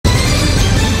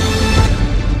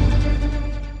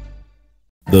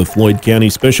The Floyd County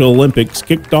Special Olympics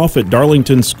kicked off at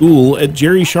Darlington School at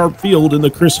Jerry Sharp Field in the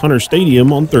Chris Hunter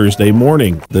Stadium on Thursday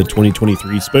morning. The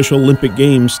 2023 Special Olympic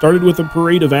Games started with a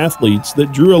parade of athletes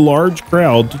that drew a large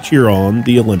crowd to cheer on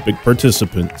the Olympic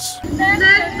participants. Let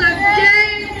the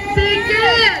games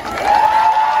begin!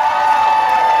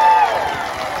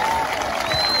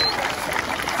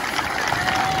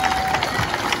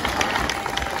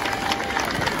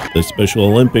 The Special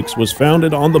Olympics was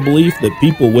founded on the belief that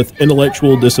people with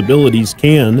intellectual disabilities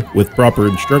can, with proper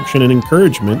instruction and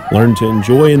encouragement, learn to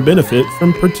enjoy and benefit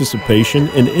from participation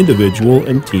in individual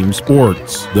and team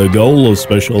sports. The goal of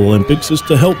Special Olympics is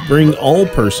to help bring all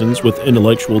persons with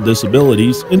intellectual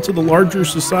disabilities into the larger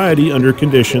society under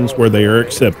conditions where they are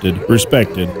accepted,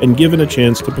 respected, and given a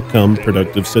chance to become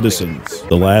productive citizens.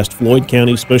 The last Floyd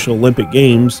County Special Olympic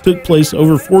Games took place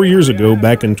over 4 years ago,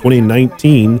 back in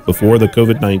 2019, before the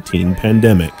COVID-19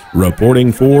 pandemic.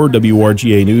 Reporting for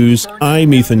WRGA News,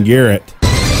 I'm Ethan Garrett.